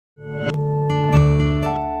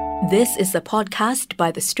This is a podcast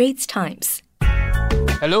by The Straits Times.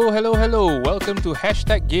 Hello. Welcome to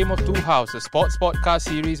 #Game of Two House, a sports podcast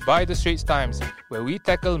series by The Straits Times, where we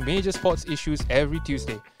tackle major sports issues every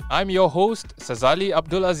Tuesday. I'm your host, Sazali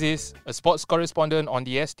Abdul Aziz, a sports correspondent on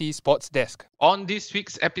the ST Sports Desk. On this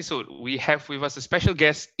week's episode, we have with us a special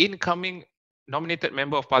guest, incoming nominated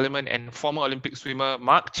Member of Parliament and former Olympic swimmer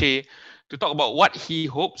Mark Che, to talk about what he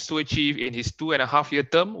hopes to achieve in his 2.5-year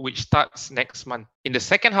term, which starts next month. In the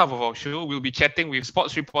second half of our show, we'll be chatting with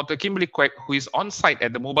sports reporter Kimberly Quek, who is on site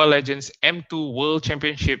at the Mobile Legends M2 World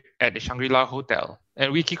Championship at the Shangri-La Hotel.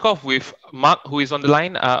 And we kick off with Mark, who is on the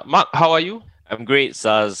line. Mark, how are you? I'm great,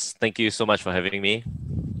 Saz. Thank you so much for having me.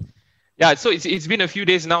 Yeah, so it's been a few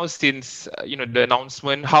days now since the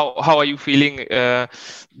announcement. How are you feeling? Did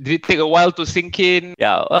it take a while to sink in?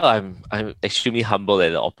 Yeah, well, I'm extremely humbled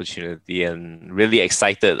at the opportunity and really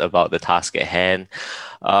excited about the task at hand.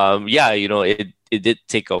 It did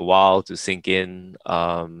take a while to sink in,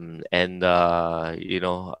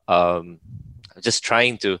 just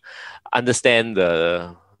trying to understand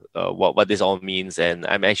what this all means, and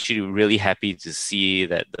I'm actually really happy to see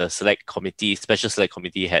that the special select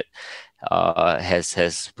committee has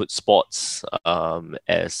put sports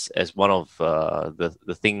as one of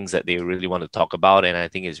the things that they really want to talk about, and I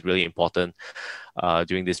think it's really important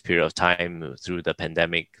during this period of time through the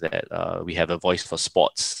pandemic that we have a voice for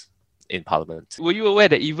sports in Parliament. Were you aware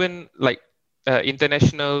that even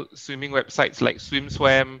international swimming websites like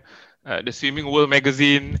SwimSwam, the Swimming World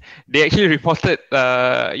magazine, they actually reported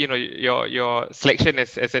your selection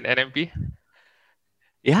as an NMP?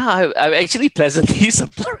 Yeah, I'm actually pleasantly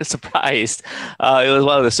surprised. It was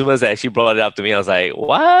one of the swimmers that actually brought it up to me. I was like,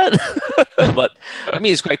 what? But I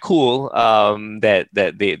mean, it's quite cool that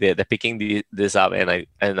they're picking this up,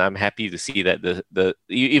 and I'm happy to see that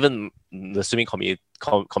even the swimming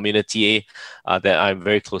community that I'm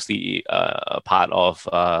very closely a part of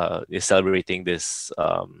is celebrating this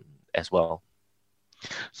as well.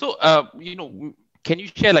 So can you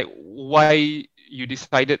share why you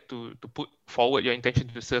decided to put forward your intention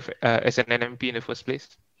to serve as an NMP in the first place?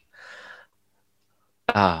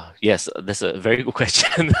 Yes, that's a very good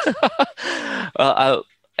question.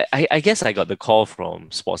 I guess I got the call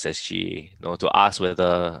from Sports SG, to ask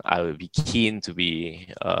whether I would be keen to be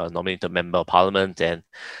a nominated member of Parliament, and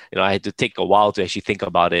I had to take a while to actually think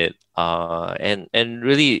about it, and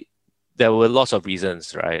really there were lots of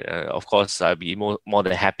reasons, right? Of course, I'd be more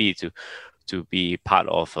than happy to be part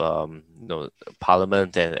of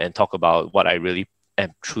Parliament and talk about what I really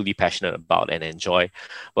am truly passionate about and enjoy.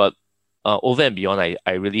 But over and beyond,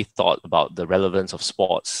 I really thought about the relevance of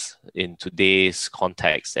sports in today's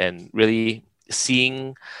context, and really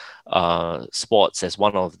seeing sports as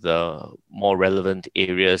one of the more relevant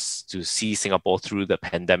areas to see Singapore through the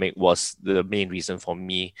pandemic was the main reason for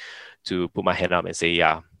me to put my hand up and say,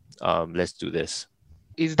 let's do this.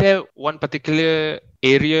 Is there one particular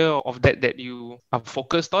area of that you are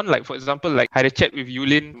focused on? Like, for example, I had a chat with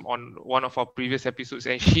Yulin on one of our previous episodes,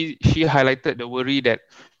 and she highlighted the worry that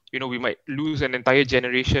we might lose an entire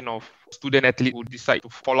generation of student athletes who decide to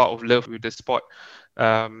fall out of love with the sport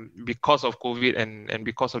because of COVID and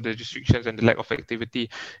because of the restrictions and the lack of activity.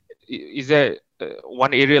 Is there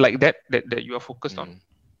one area like that you are focused on?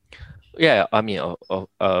 Yeah, I mean,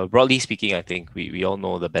 broadly speaking, I think we all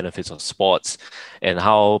know the benefits of sports and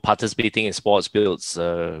how participating in sports builds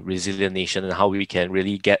a resilient nation, and how we can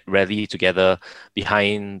really get rally together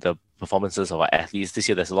behind the performances of our athletes. This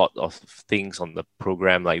year, there's a lot of things on the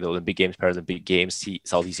program, like the Olympic Games, Paralympic Games,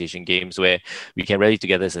 Southeast Asian Games, where we can rally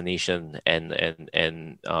together as a nation and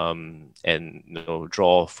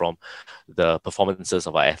draw from the performances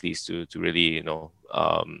of our athletes to really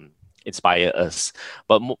inspire us.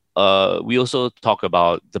 But we also talk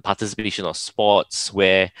about the participation of sports,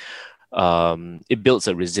 where it builds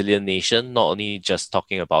a resilient nation, not only just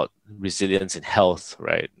talking about resilience in health,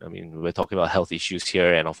 right? I mean, we're talking about health issues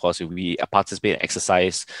here, and of course, if we participate in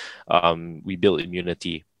exercise, we build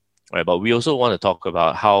immunity, right? But we also want to talk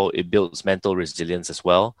about how it builds mental resilience as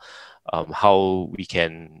well. How we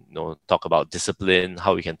can talk about discipline,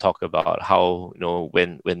 how we can talk about how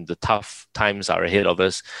when the tough times are ahead of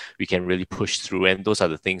us, we can really push through, and those are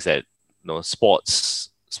the things that sports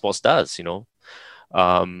does.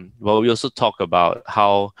 Well, we also talk about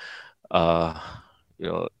how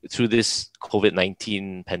through this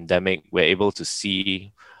COVID-19 pandemic, we're able to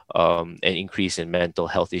see an increase in mental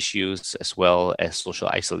health issues as well as social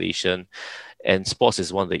isolation. And sports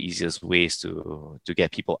is one of the easiest ways to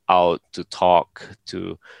get people out, to talk,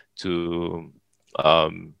 to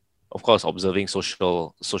of course, observing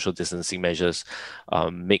social distancing measures,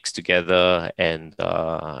 mix together and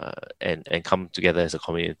come together as a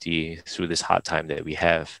community through this hard time that we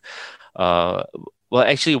have. Well,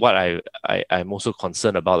 actually, what I'm also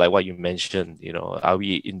concerned about, like what you mentioned, are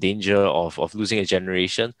we in danger of losing a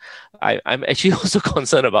generation? I'm actually also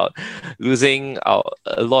concerned about losing a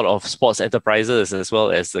lot of sports enterprises as well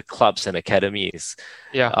as the clubs and academies.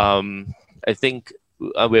 Yeah. I think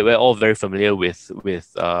we're all very familiar with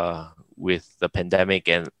the pandemic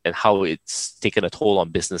and how it's taken a toll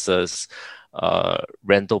on businesses.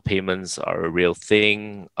 Rental payments are a real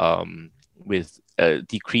thing, with a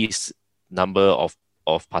decreased number of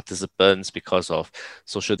participants because of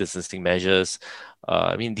social distancing measures.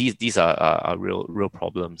 I mean, these are real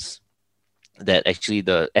problems that actually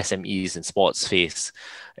the SMEs in sports face.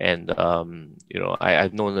 And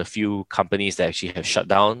I've known a few companies that actually have shut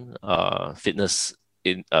down. Fitness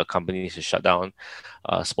companies have shut down.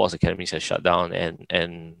 Sports academies have shut down.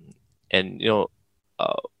 And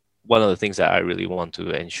one of the things that I really want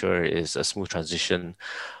to ensure is a smooth transition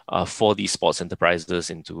for these sports enterprises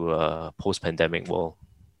into a post-pandemic world.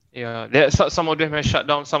 Yeah, some of them have shut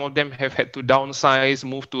down. Some of them have had to downsize,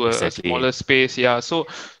 move to a smaller space. Yeah, so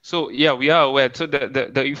yeah, we are aware. So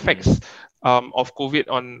the effects of COVID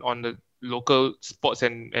on the local sports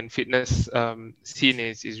and fitness scene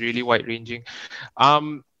is really wide ranging.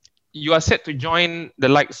 You are set to join the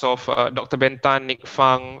likes of Dr. Ben Tan, Nick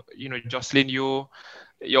Fang, Jocelyn Yeo,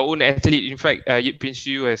 your own athlete, in fact, Yip Pin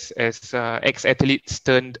Siu as ex-athletes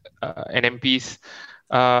turned NMPs.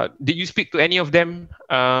 Did you speak to any of them,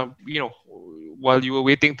 while you were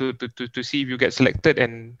waiting to see if you get selected,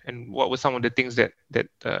 and what were some of the things that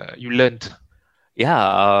you learned?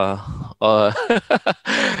 Yeah,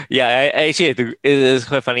 yeah. I actually it is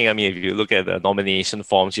quite funny. I mean, if you look at the nomination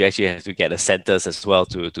forms, you actually have to get the centers as well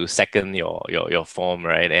to second your form,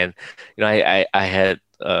 right? And I had.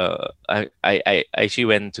 I actually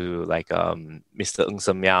went to Mr. Ng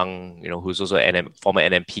Sem Yang, who's also former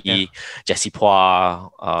NMP, Jesse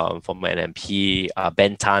Pua, former NMP,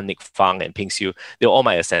 Ben Tan, Nick Fang, and Ping Siu. They were all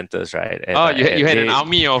my centers, right? And, you had an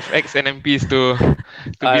army of ex-NMPs to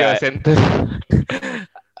be a center.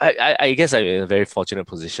 I guess I'm in a very fortunate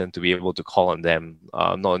position to be able to call on them,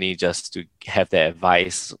 not only just to have their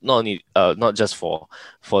advice, not just for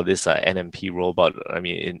this NMP role, but I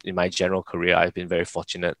mean in my general career, I've been very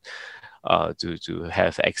fortunate to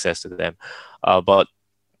have access to them. But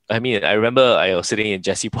I mean, I remember I was sitting in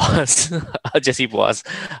Mrs. Jessie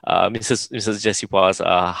Pua's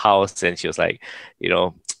house, and she was like,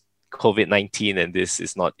 COVID-19 and this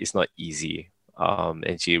is not easy.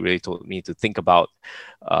 And she really told me to think about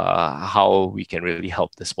how we can really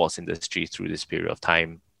help the sports industry through this period of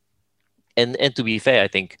time. And to be fair, I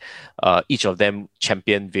think each of them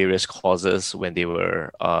championed various causes when they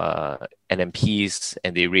were NMPs,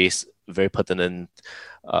 and they raised very pertinent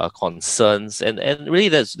concerns. And really,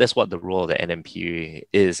 that's what the role of the NMP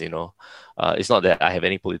is. It's not that I have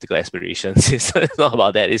any political aspirations. It's not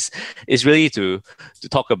about that. It's really to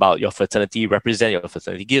talk about your fraternity, represent your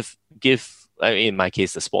fraternity, give. In my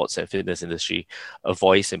case, the sports and fitness industry, a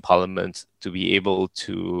voice in Parliament to be able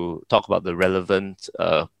to talk about the relevant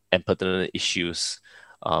and pertinent issues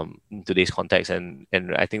in today's context. And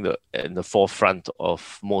I think in the forefront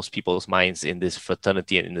of most people's minds in this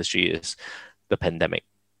fraternity and industry is the pandemic.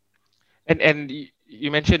 And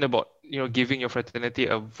you mentioned about giving your fraternity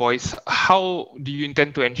a voice. How do you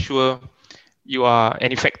intend to ensure you are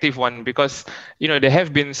an effective one? Because there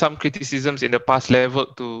have been some criticisms in the past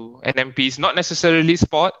leveled to NMPs, not necessarily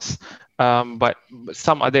sports, but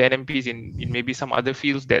some other NMPs in maybe some other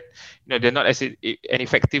fields, that they're not as an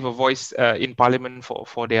effective a voice in Parliament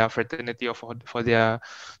for their fraternity or for their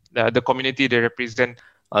the community they represent.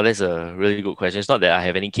 Oh, that's a really good question. It's not that I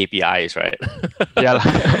have any KPIs, right?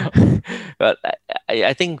 Yeah. But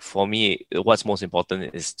I think for me, what's most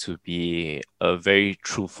important is to be a very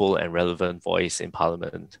truthful and relevant voice in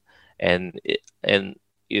Parliament. And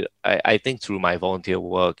I think through my volunteer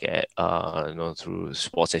work at through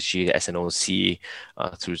Sports SG, SNOC,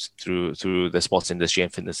 through the sports industry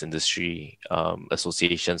and fitness industry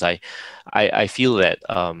associations, I feel that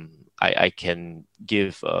I can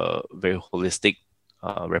give a very holistic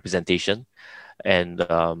representation, and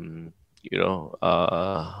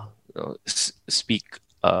speak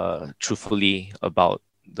truthfully about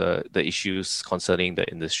the issues concerning the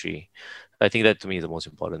industry. I think that to me is the most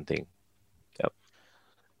important thing. Yep.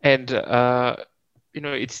 And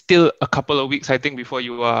it's still a couple of weeks, I think, before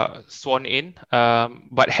you are sworn in.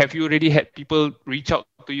 But have you already had people reach out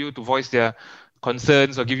to you to voice their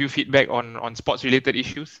concerns or give you feedback on sports related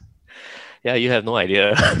issues? Yeah, you have no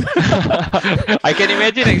idea. I can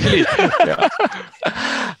imagine actually.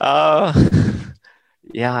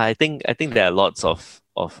 Yeah, I think there are lots of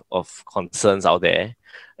concerns out there,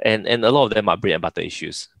 and a lot of them are bread and butter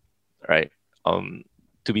issues, right?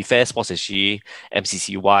 To be fair, Sports SG,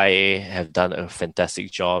 MCCY have done a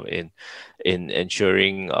fantastic job in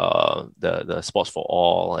ensuring the sports for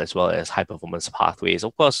all, as well as high performance pathways.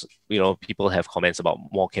 Of course, people have comments about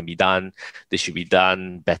more can be done, this should be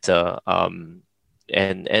done better, and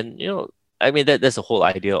I mean that's the whole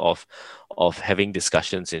idea of having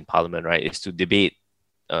discussions in Parliament, right? Is to debate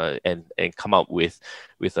and come up with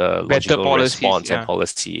a logical policies, response and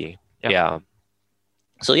policy. Yeah.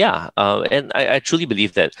 So and I truly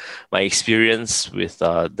believe that my experience with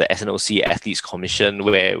the SNOC Athletes Commission,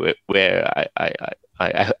 where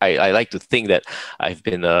I like to think that I've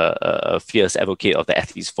been a fierce advocate of the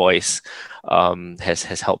athlete's voice,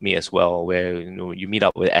 has helped me as well. Where you meet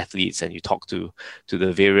up with athletes and you talk to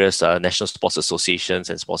the various national sports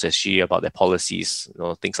associations and Sports SG about their policies,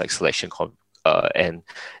 things like selection and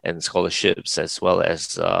scholarships, as well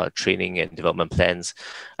as training and development plans.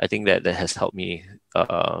 I think that has helped me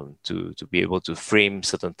to be able to frame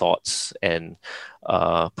certain thoughts and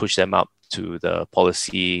push them up to the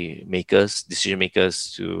policy makers, decision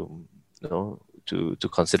makers to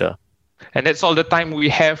consider. And that's all the time we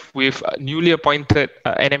have with newly appointed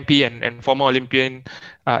NMP and former Olympian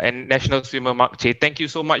and national swimmer Mark Che. Thank you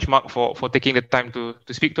so much, Mark, for taking the time to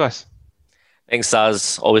speak to us. Thanks,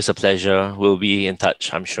 Saz. Always a pleasure. We'll be in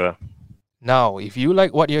touch, I'm sure. Now, if you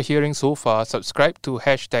like what you're hearing so far, subscribe to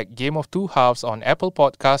Game of Two Halves on Apple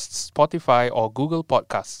Podcasts, Spotify, or Google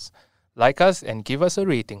Podcasts. Like us and give us a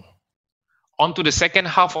rating. On to the second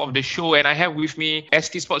half of the show, and I have with me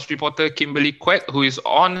ST Sports reporter Kimberly Quek, who is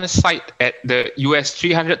on site at the US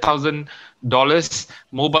 $300,000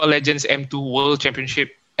 Mobile Legends M2 World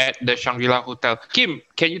Championship at the Shangri-La Hotel. Kim,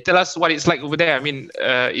 can you tell us what it's like over there? I mean,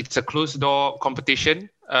 it's a closed-door competition.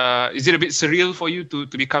 Is it a bit surreal for you to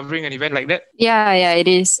be covering an event like that? Yeah, it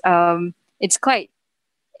is. It's quite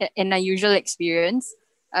an unusual experience.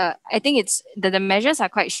 I think it's the measures are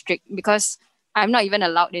quite strict because I'm not even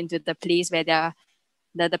allowed into the place where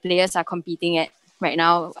the players are competing at right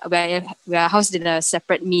now, where we are housed in a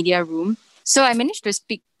separate media room. So I managed to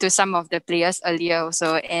speak to some of the players earlier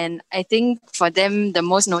also, and I think for them the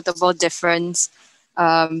most notable difference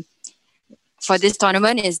for this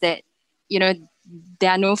tournament is that there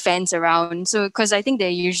are no fans around. So because I think they're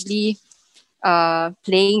usually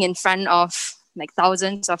playing in front of like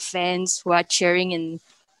thousands of fans who are cheering in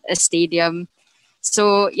a stadium.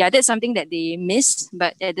 So yeah, that's something that they miss,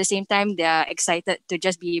 but at the same time they are excited to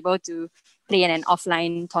just be able to play in an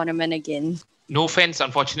offline tournament again. No fans,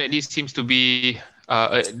 unfortunately, seems to be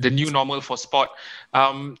the new normal for sport.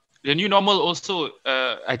 The new normal also,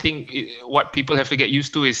 I think what people have to get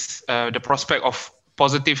used to is the prospect of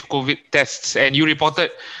positive COVID tests. And you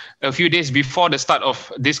reported a few days before the start of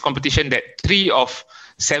this competition that 3 of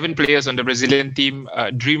 7 players on the Brazilian team,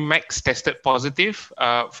 DreamMax, tested positive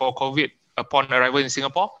for COVID upon arrival in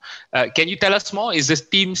Singapore. Can you tell us more? Is this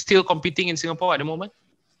team still competing in Singapore at the moment?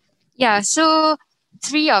 Yeah, so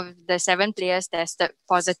 3 of the 7 players tested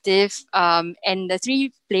positive, and the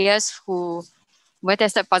 3 players who were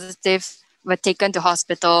tested positive were taken to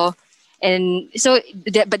hospital. And so,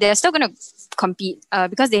 but they're still going to compete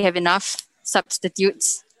because they have enough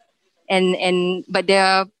substitutes. But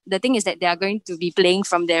the thing is that they are going to be playing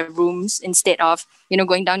from their rooms instead of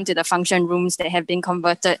going down to the function rooms that have been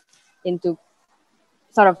converted into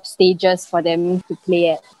sort of stages for them to play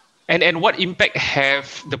at. And what impact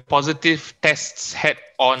have the positive tests had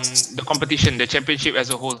on the competition, the championship as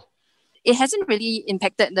a whole? It hasn't really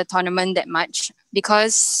impacted the tournament that much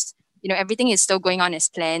because everything is still going on as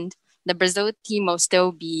planned. The Brazil team will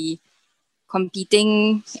still be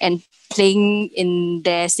competing and playing in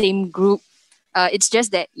their same group. It's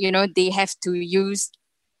just that they have to use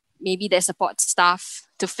maybe their support staff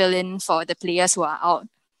to fill in for the players who are out.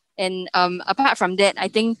 And apart from that, I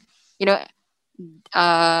think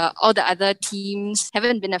all the other teams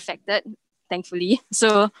haven't been affected, thankfully.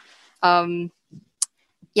 So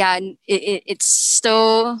it's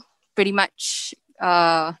still pretty much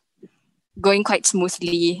going quite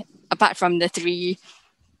smoothly apart from the 3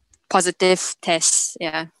 positive tests.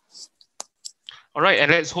 Yeah. All right,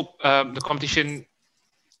 and let's hope the competition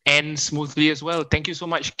ends smoothly as well. Thank you so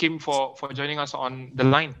much, Kim, for joining us on the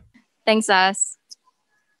line. Thanks, As.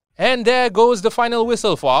 And there goes the final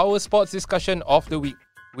whistle for our sports discussion of the week.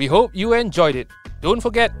 We hope you enjoyed it. Don't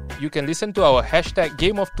forget, you can listen to our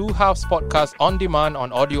Game of Two Halves podcast on demand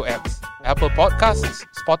on audio apps, Apple Podcasts,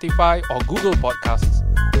 Spotify, or Google Podcasts.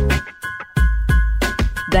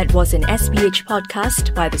 That was an SPH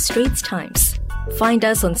podcast by The Straits Times. Find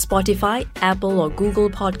us on Spotify, Apple or Google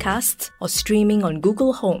Podcasts, or streaming on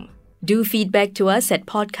Google Home. Do feedback to us at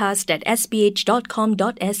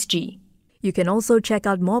podcast@sph.com.sg. You can also check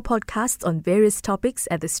out more podcasts on various topics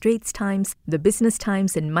at The Straits Times, The Business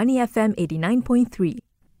Times and Money FM 89.3.